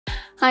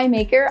Hi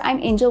Maker, I'm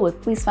Angel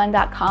with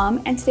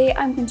FleeceFun.com, and today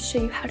I'm going to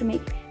show you how to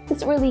make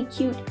this really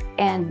cute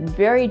and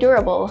very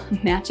durable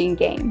matching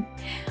game.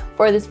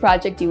 For this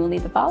project, you will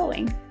need the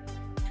following.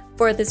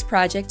 For this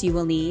project, you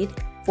will need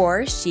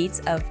 4 sheets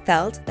of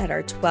felt that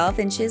are 12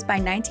 inches by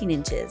 19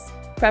 inches,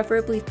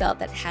 preferably felt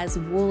that has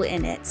wool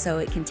in it so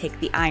it can take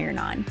the iron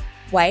on.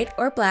 White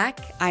or black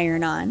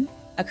iron-on,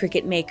 a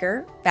Cricut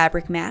Maker,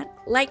 fabric mat,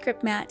 light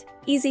grip mat,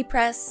 easy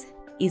press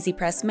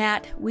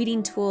mat,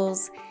 weeding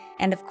tools,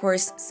 and of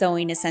course,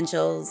 sewing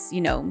essentials,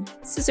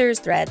 scissors,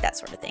 thread, that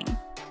sort of thing.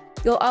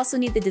 You'll also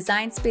need the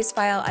design space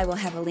file. I will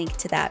have a link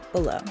to that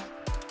below.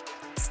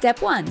 Step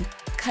 1,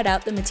 cut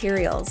out the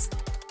materials.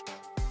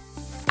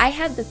 I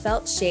have the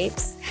felt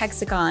shapes,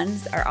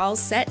 hexagons, are all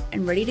set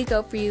and ready to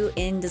go for you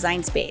in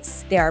Design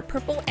Space. They are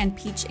purple and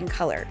peach in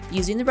color.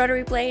 Using the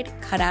rotary blade,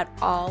 cut out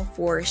all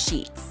 4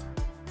 sheets.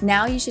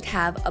 Now you should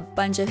have a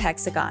bunch of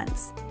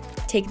hexagons.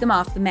 Take them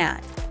off the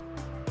mat.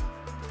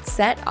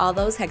 Set all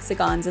those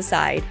hexagons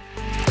aside.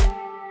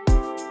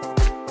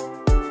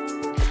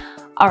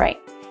 All right,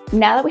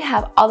 now that we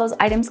have all those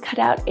items cut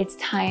out, it's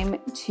time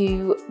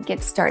to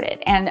get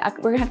started. And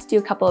we're gonna have to do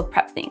a couple of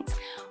prep things.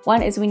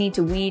 One is we need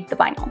to weed the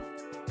vinyl.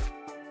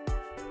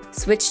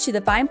 Switch to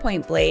the fine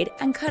point blade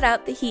and cut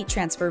out the heat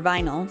transfer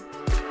vinyl.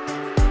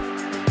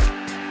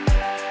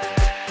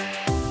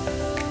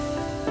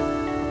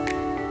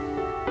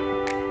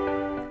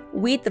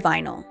 Weed the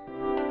vinyl.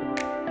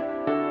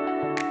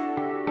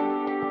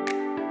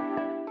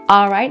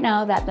 All right,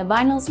 now that the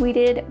vinyl's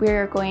weeded,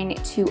 we're going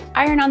to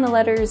iron on the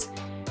letters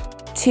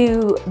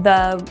to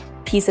the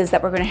pieces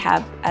that we're going to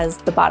have as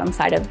the bottom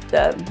side of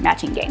the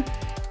matching game.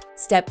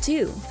 Step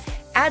 2,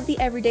 add the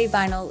everyday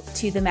vinyl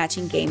to the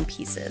matching game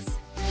pieces.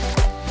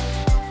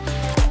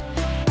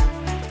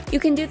 You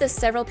can do this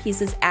several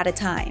pieces at a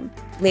time.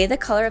 Lay the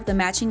color of the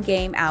matching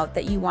game out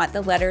that you want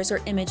the letters or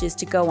images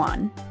to go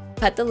on.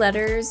 Cut the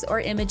letters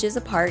or images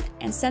apart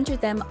and center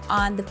them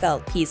on the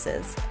felt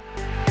pieces.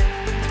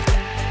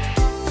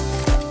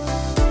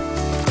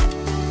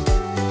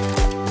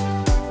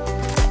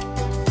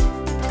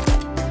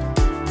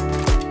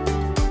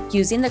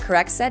 Using the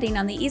correct setting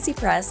on the easy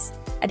press,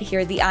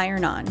 adhere the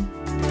iron on.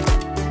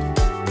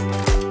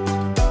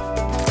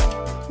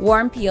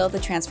 Warm peel the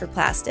transfer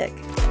plastic.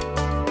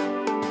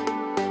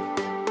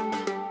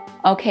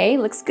 Okay,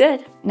 looks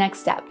good. Next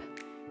step.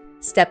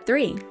 Step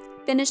 3,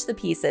 finish the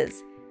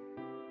pieces.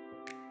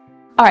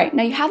 All right,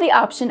 now you have the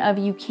option of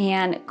you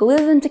can glue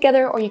them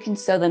together or you can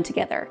sew them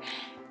together.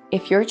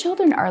 If your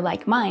children are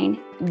like mine,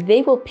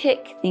 they will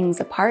pick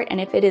things apart,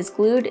 and if it is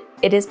glued,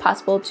 it is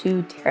possible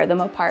to tear them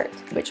apart,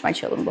 which my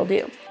children will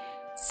do.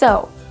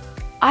 So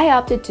I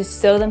opted to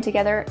sew them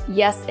together.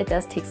 Yes, it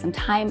does take some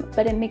time,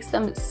 but it makes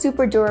them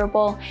super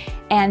durable,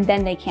 and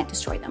then they can't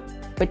destroy them,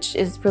 which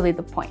is really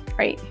the point,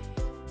 right?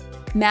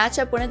 Match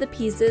up one of the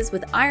pieces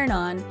with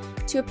iron-on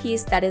to a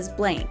piece that is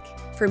blank.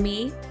 For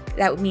me,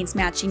 that means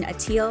matching a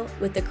teal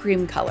with a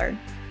cream color.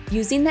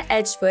 Using the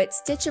edge foot,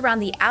 stitch around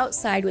the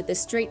outside with a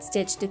straight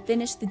stitch to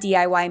finish the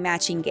DIY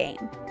matching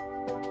game.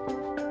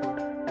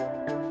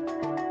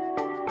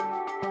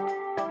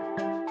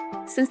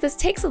 Since this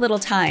takes a little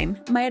time,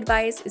 my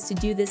advice is to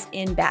do this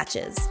in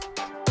batches.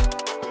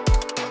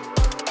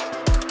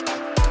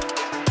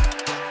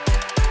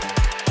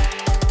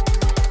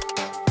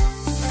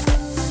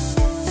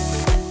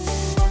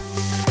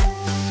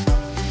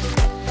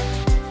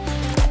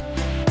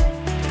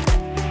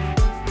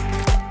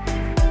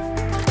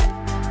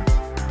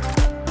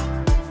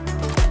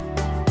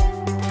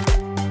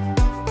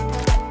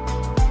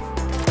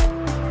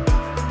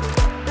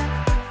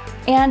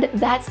 And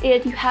that's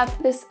it. You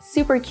have this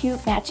super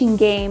cute matching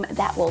game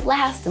that will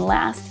last and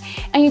last.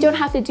 And you don't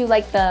have to do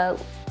like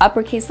the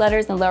uppercase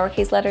letters and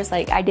lowercase letters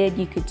like I did.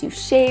 You could do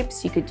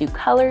shapes, you could do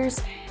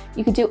colors,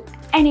 you could do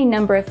any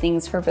number of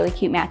things for a really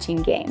cute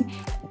matching game.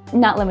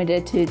 Not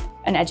limited to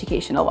an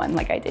educational one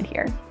like I did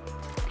here.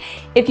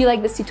 If you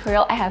like this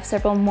tutorial, I have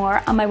several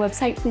more on my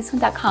website,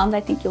 fleecefun.com, that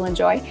I think you'll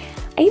enjoy.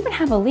 I even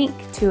have a link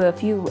to a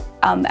few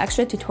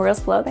extra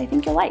tutorials below that I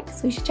think you'll like,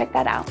 so you should check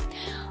that out.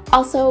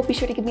 Also, be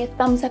sure to give me a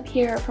thumbs up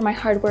here for my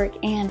hard work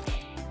and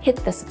hit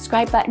the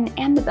subscribe button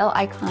and the bell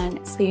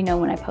icon so you know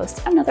when I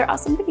post another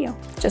awesome video,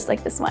 just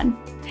like this one.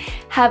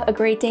 Have a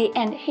great day,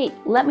 and hey,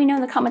 let me know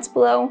in the comments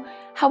below,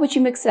 how would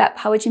you mix it up?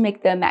 How would you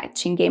make the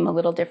matching game a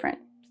little different?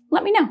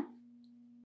 Let me know.